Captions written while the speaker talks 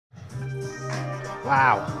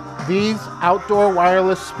Wow, these outdoor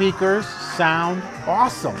wireless speakers sound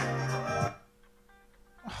awesome.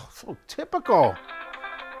 Oh, so typical.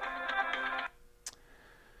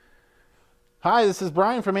 Hi, this is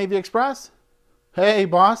Brian from AV Express. Hey,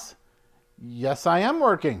 boss. Yes, I am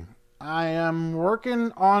working. I am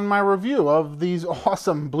working on my review of these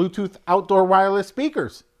awesome Bluetooth outdoor wireless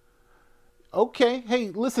speakers. Okay, hey,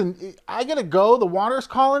 listen, I gotta go. The water's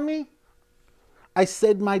calling me. I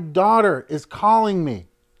said my daughter is calling me.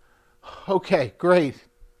 Okay, great.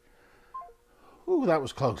 Ooh, that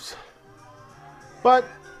was close. But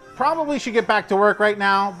probably should get back to work right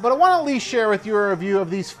now, but I want to at least share with you a review of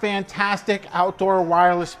these fantastic outdoor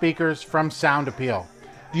wireless speakers from Sound Appeal.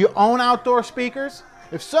 Do you own outdoor speakers?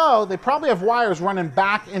 If so, they probably have wires running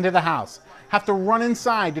back into the house. Have to run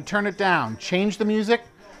inside to turn it down, change the music?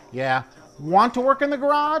 Yeah. Want to work in the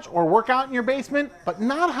garage or work out in your basement, but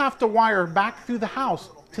not have to wire back through the house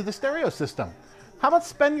to the stereo system? How about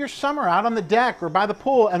spend your summer out on the deck or by the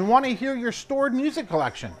pool and want to hear your stored music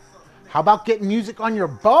collection? How about getting music on your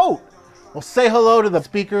boat? Well, say hello to the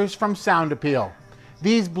speakers from Sound Appeal.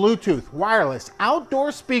 These Bluetooth wireless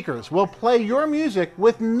outdoor speakers will play your music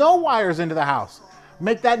with no wires into the house.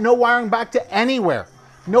 Make that no wiring back to anywhere.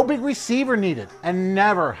 No big receiver needed, and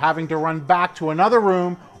never having to run back to another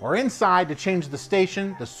room or inside to change the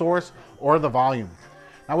station, the source, or the volume.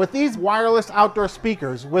 Now with these wireless outdoor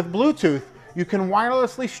speakers with Bluetooth, you can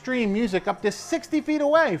wirelessly stream music up to 60 feet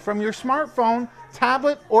away from your smartphone,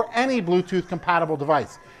 tablet, or any Bluetooth compatible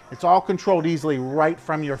device. It's all controlled easily right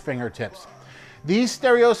from your fingertips. These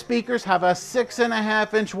stereo speakers have a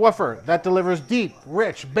 6.5-inch woofer that delivers deep,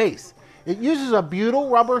 rich bass. It uses a butyl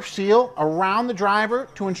rubber seal around the driver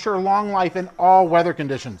to ensure long life in all weather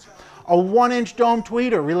conditions. A 1-inch dome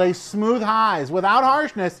tweeter relays smooth highs without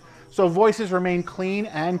harshness, so voices remain clean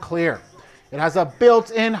and clear. It has a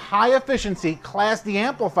built-in high-efficiency Class D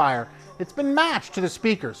amplifier. It's been matched to the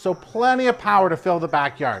speakers, so plenty of power to fill the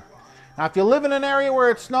backyard. Now, if you live in an area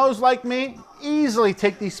where it snows like me, easily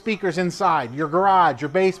take these speakers inside, your garage, your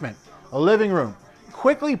basement, a living room.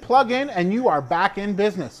 Quickly plug in and you are back in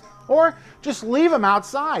business. Or just leave them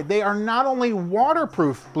outside. They are not only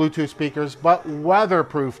waterproof Bluetooth speakers, but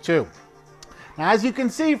weatherproof too. Now, as you can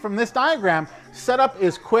see from this diagram, setup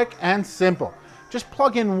is quick and simple. Just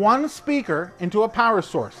plug in one speaker into a power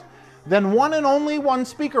source. Then one and only one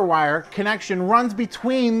speaker wire connection runs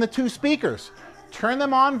between the two speakers. Turn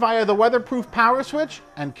them on via the weatherproof power switch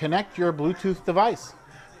and connect your Bluetooth device.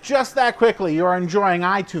 Just that quickly, you're enjoying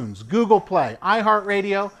iTunes, Google Play,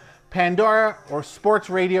 iHeartRadio, Pandora, or sports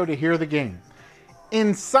radio to hear the game.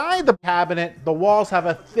 Inside the cabinet, the walls have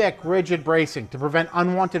a thick, rigid bracing to prevent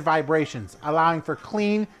unwanted vibrations, allowing for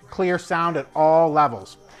clean, clear sound at all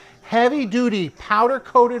levels. Heavy-duty,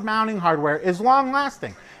 powder-coated mounting hardware is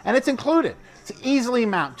long-lasting, and it's included to easily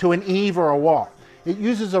mount to an eave or a wall. It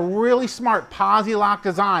uses a really smart posi-lock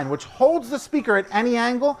design, which holds the speaker at any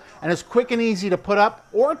angle and is quick and easy to put up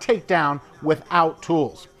or take down without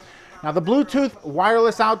tools. Now, the Bluetooth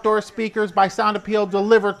wireless outdoor speakers by Sound Appeal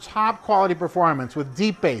deliver top quality performance with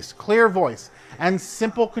deep bass, clear voice, and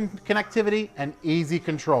simple connectivity and easy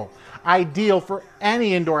control. Ideal for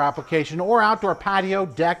any indoor application or outdoor patio,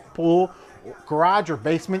 deck, pool, garage, or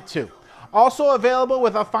basement too. Also available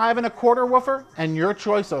with a 5.25 woofer and your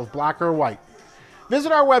choice of black or white.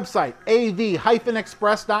 Visit our website,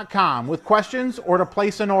 av-express.com, with questions or to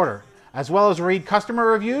place an order, as well as read customer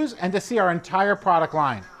reviews and to see our entire product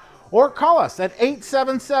line. Or call us at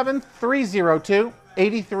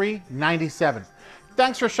 877-302-8397.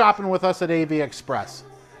 Thanks for shopping with us at AV Express.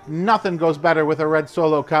 Nothing goes better with a red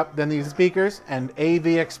Solo Cup than these speakers and AV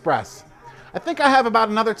Express. I think I have about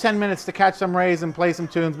another 10 minutes to catch some rays and play some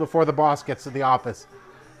tunes before the boss gets to the office.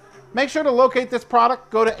 Make sure to locate this product,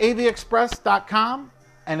 go to avexpress.com,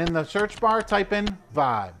 and in the search bar type in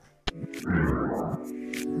Vibe.